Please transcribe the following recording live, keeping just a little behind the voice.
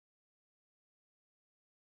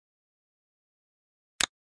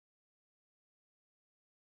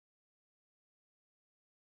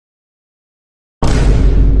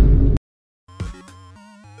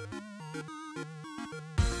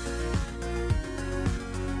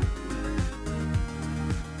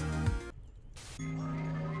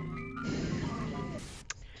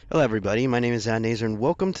Hello everybody, my name is Nazer and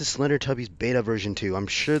welcome to SlenderTubbies Beta version 2. I'm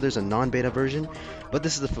sure there's a non-beta version, but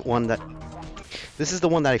this is the one that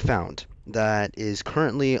I found that is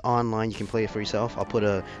currently online. You can play it for yourself. I'll put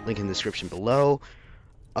a link in the description below.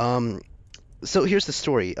 Um so here's the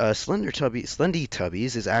story.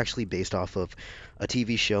 SlenderTubbies is actually based off of a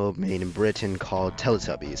TV show made in Britain called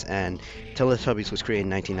Teletubbies, and Teletubbies was created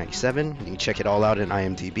in 1997. You can check it all out in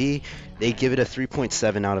IMDb. They give it a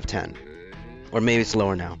 3.7 out of 10. Or maybe it's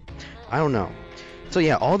lower now. I don't know. So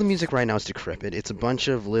yeah, all the music right now is decrepit. It's a bunch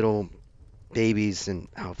of little babies in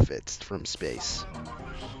outfits from space.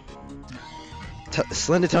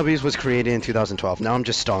 SlenderTubbies was created in 2012. Now I'm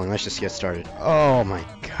just stalling. Let's just get started. Oh my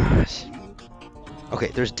gosh. Okay,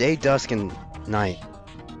 there's day, dusk, and night.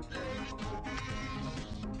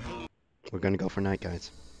 We're gonna go for night, guys.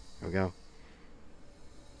 Here we go.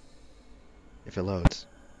 If it loads.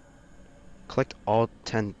 Collect all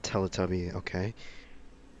 10 Teletubby. Okay.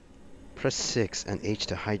 Press 6 and H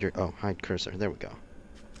to hide your... Oh, hide cursor. There we go.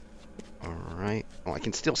 Alright. Oh, I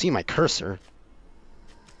can still see my cursor.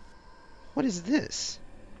 What is this?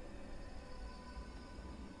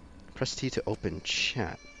 Press T to open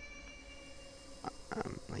chat.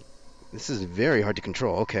 Like, this is very hard to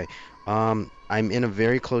control. Okay. I'm in a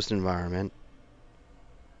very closed environment.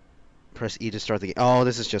 Press E to start the game. Oh,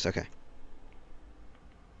 this is just... Okay.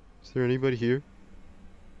 Is there anybody here?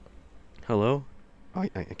 Hello? Oh, I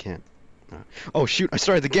can't. Oh shoot, I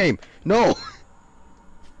started the game! No!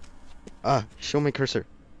 Show my cursor.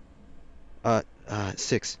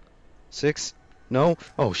 6. 6? No?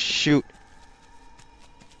 Oh shoot.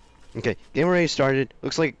 Okay, game already started.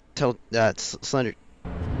 Looks like Slender.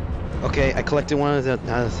 Okay, I collected one of the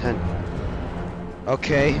out of 10.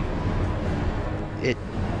 Okay. It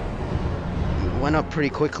went up pretty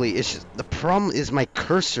quickly. It's just, the problem is my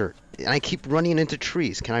cursor, and I keep running into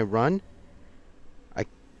trees. Can I run?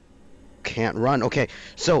 Can't run. Okay,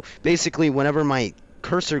 so basically whenever my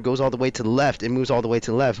cursor goes all the way to the left, it moves all the way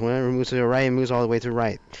to the left. Whenever it moves to the right, it moves all the way to the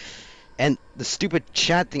right. And the stupid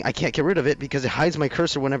chat thing, I can't get rid of it because it hides my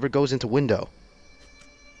cursor whenever it goes into window.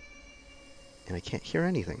 And I can't hear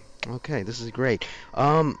anything. Okay, this is great.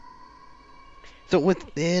 So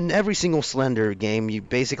within every single Slender game, you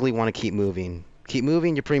basically want to keep moving. Keep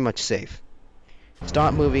moving, you're pretty much safe.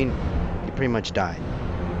 Stop moving, you pretty much die.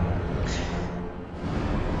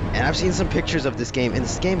 And I've seen some pictures of this game, and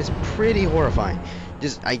this game is pretty horrifying.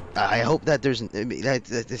 Just, I hope that there's...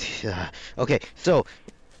 Okay, so,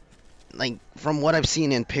 like, from what I've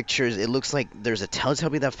seen in pictures, it looks like there's a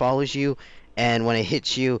Teletubby that follows you, and when it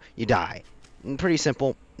hits you, you die. Pretty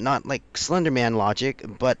simple. Not like Slenderman logic,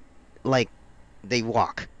 but, like, they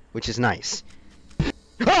walk, which is nice.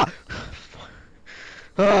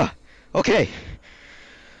 Ah! Okay.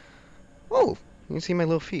 Oh, you can see my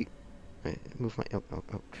little feet. I move my... Oh,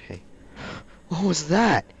 okay. What was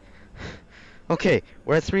that? Okay,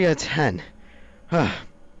 we're at 3 out of 10.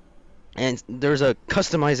 And there's a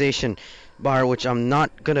customization bar, which I'm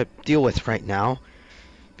not gonna deal with right now,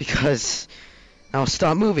 because I'll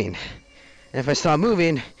stop moving. And if I stop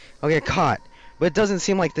moving, I'll get caught. But it doesn't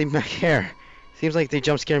seem like they care. Seems like they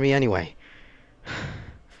jump scare me anyway.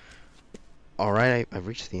 Alright, I've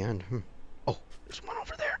reached the end. Oh, there's one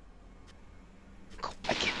over there. Cool.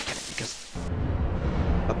 I can't get it because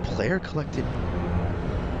a player collected...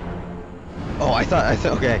 Oh, I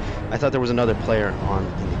thought there was another player on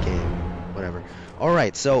in the game. Whatever.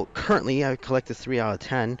 Alright, so currently I've collected 3 out of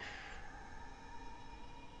 10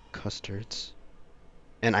 custards.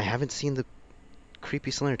 And I haven't seen the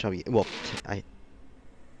creepy SlenderTubby. Well,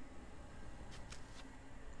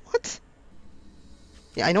 What?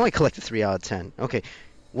 Yeah, I know I collected 3 out of 10. Okay.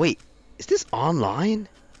 Wait, is this online?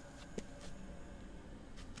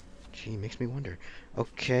 Gee, makes me wonder.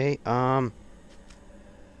 Okay,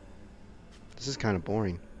 this is kind of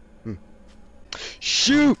boring.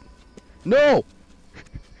 Shoot! No!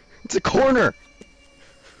 It's a corner!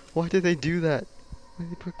 Why did they do that? Why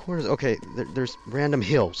did they put corners? Okay, there's random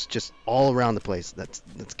hills just all around the place. That's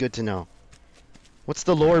good to know. What's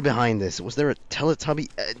the lore behind this? Was there a Teletubby?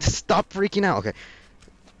 Stop freaking out! Okay.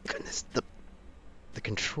 Goodness, the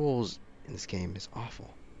controls in this game is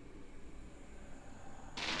awful.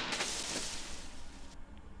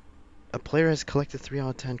 A player has collected 3 out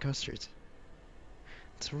of 10 custards.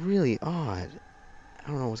 It's really odd. I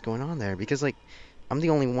don't know what's going on there, because, like, I'm the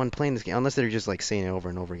only one playing this game, unless they're just, like, saying it over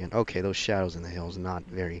and over again. Okay, those shadows in the hills, not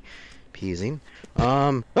very pleasing.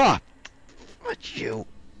 What you?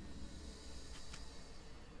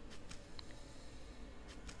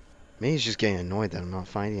 Maybe he's just getting annoyed that I'm not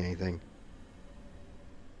finding anything.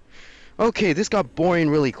 Okay, this got boring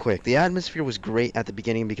really quick. The atmosphere was great at the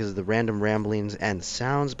beginning because of the random ramblings and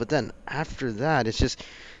sounds, but then after that, it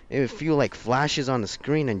would feel like flashes on the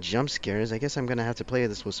screen and jump scares. I guess I'm gonna have to play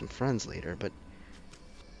this with some friends later, but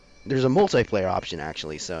there's a multiplayer option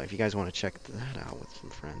actually, so if you guys want to check that out with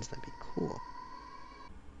some friends, that'd be cool.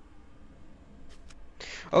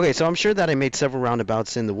 Okay, so I'm sure that I made several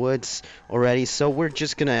roundabouts in the woods already, so we're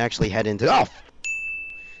just gonna actually head into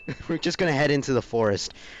we're just gonna head into the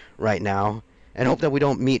forest right now and hope that we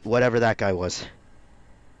don't meet whatever that guy was.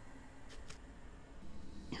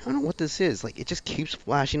 I don't know what this is. Like, it just keeps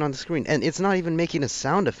flashing on the screen, and it's not even making a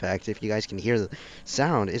sound effect. If you guys can hear the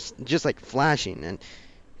sound, it's just like flashing. And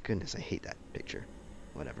goodness, I hate that picture.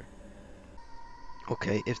 Whatever.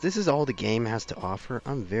 Okay, if this is all the game has to offer,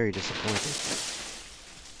 I'm very disappointed.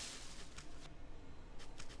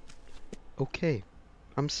 Okay,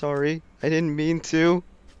 I'm sorry. I didn't mean to.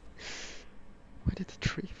 Why did the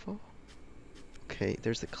tree fall? Okay,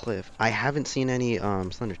 there's the cliff. I haven't seen any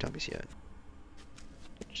SlenderTubbies yet,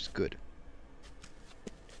 which is good.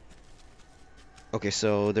 Okay,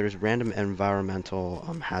 so there's random environmental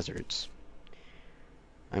hazards.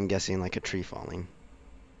 I'm guessing like a tree falling.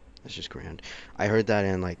 That's just grand. I heard that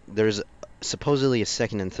in like there's supposedly a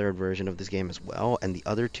second and third version of this game as well, and the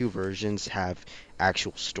other two versions have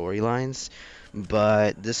actual storylines,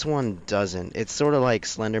 but this one doesn't. It's sort of like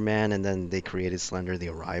Slender Man, and then they created Slender the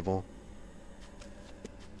Arrival.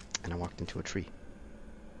 And I walked into a tree.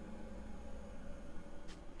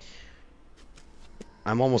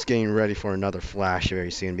 I'm almost getting ready for another flash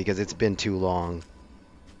very soon because it's been too long.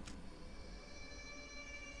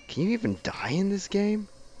 Can you even die in this game?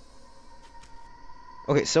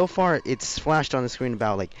 Okay, so far it's flashed on the screen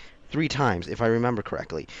about like 3 times, if I remember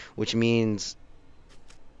correctly, which means,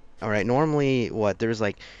 alright, normally what, there's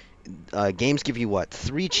like, games give you what,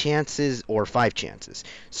 3 chances or 5 chances.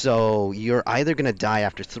 So you're either gonna die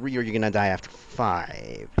after 3 or you're gonna die after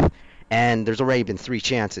 5. And there's already been 3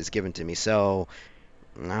 chances given to me, so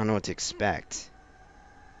I don't know what to expect.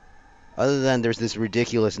 Other than there's this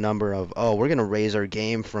ridiculous number of, oh, we're gonna raise our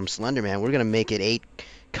game from Slenderman, we're gonna make it 8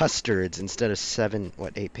 custards instead of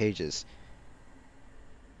 8 pages.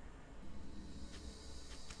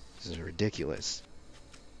 This is ridiculous.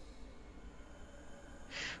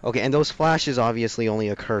 Okay, and those flashes obviously only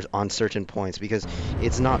occur on certain points because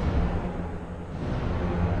it's not...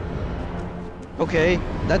 Okay,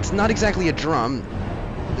 that's not exactly a drum.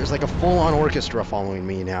 There's like a full-on orchestra following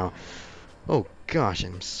me now. Oh gosh,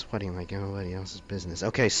 I'm sweating like nobody else's business.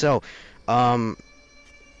 Okay, so,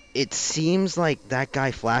 it seems like that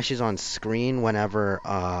guy flashes on screen whenever,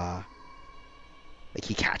 like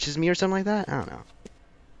he catches me or something like that? I don't know.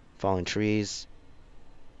 Fallen trees.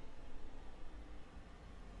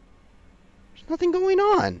 There's nothing going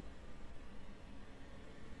on.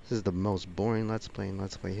 This is the most boring Let's Play in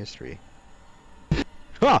Let's Play history.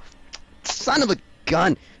 Oh! Son of a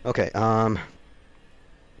gun! Okay,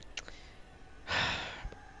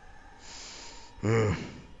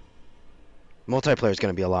 multiplayer is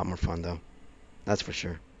going to be a lot more fun, though. That's for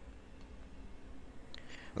sure.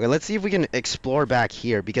 Okay, let's see if we can explore back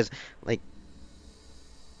here, because, like...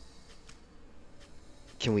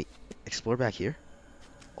 Can we explore back here?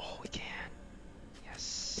 Oh, we can.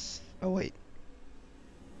 Yes. Oh, wait.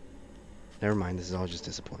 Never mind, this is all just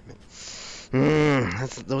disappointment.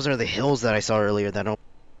 Those are the hills that I saw earlier that don't...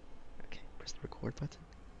 Okay, press the record button.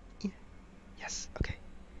 Yeah. Yes, okay.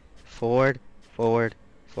 Forward, forward,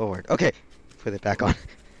 forward. Okay, put it back on.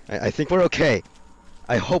 I think we're okay.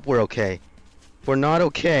 I hope we're okay. If we're not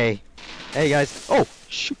okay... Hey, guys. Oh,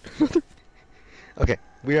 shoot. Okay,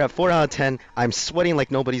 we're at 4 out of 10. I'm sweating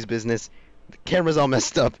like nobody's business. The camera's all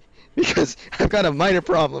messed up because I've got a minor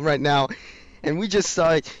problem right now. And we just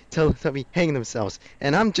saw Teletubby hang themselves.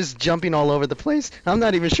 And I'm just jumping all over the place. I'm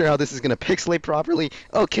not even sure how this is going to pixelate properly.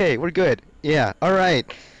 Okay, we're good. Yeah, alright.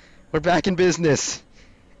 We're back in business.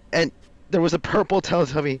 And there was a purple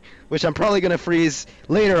Teletubby, which I'm probably going to freeze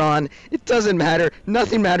later on. It doesn't matter.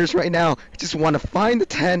 Nothing matters right now. I just want to find the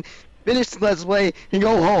 10, finish the Let's Play, and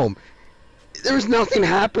go home. There's nothing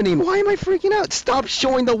happening. Why am I freaking out? Stop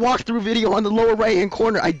showing the walkthrough video on the lower right-hand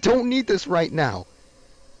corner. I don't need this right now.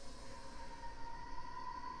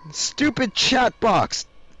 Stupid chat box.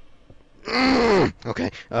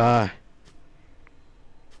 Okay. Yeah.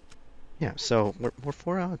 So we're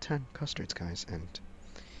 4 out of 10 custards, guys, and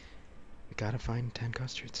we gotta find 10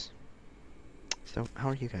 custards. So how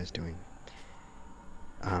are you guys doing?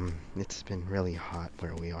 It's been really hot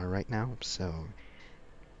where we are right now, so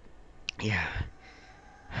yeah.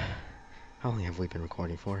 How long have we been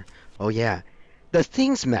recording for? Oh yeah, the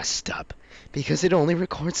thing's messed up because it only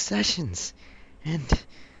records sessions, and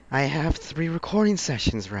I have 3 recording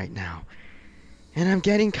sessions right now, and I'm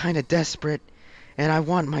getting kind of desperate, and I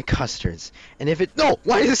want my custards. And if it... No!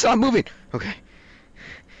 Why is this not moving? Okay.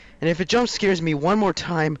 And if it jump scares me one more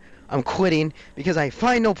time, I'm quitting, because I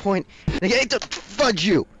find no point... Fudge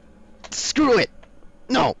you! Screw it!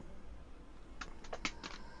 No!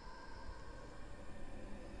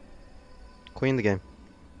 Quitting the game.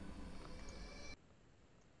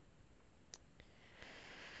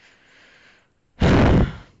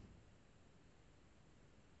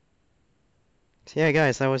 So yeah,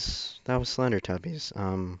 guys, that was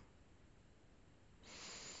SlenderTubbies.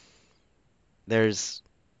 There's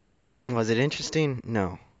Was it interesting?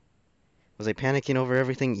 No. Was I panicking over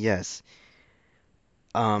everything? Yes.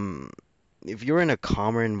 Um, if you're in a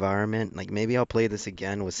calmer environment, like maybe I'll play this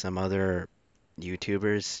again with some other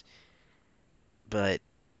YouTubers, but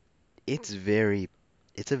it's very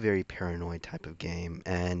it's a very paranoid type of game,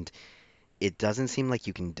 and it doesn't seem like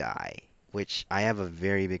you can die, which I have a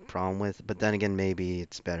very big problem with, but then again, maybe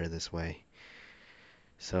it's better this way.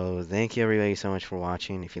 So thank you everybody so much for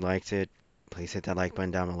watching. If you liked it, please hit that like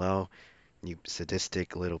button down below. You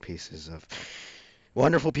sadistic little pieces of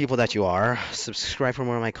wonderful people that you are. Subscribe for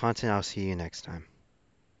more of my content. I'll see you next time.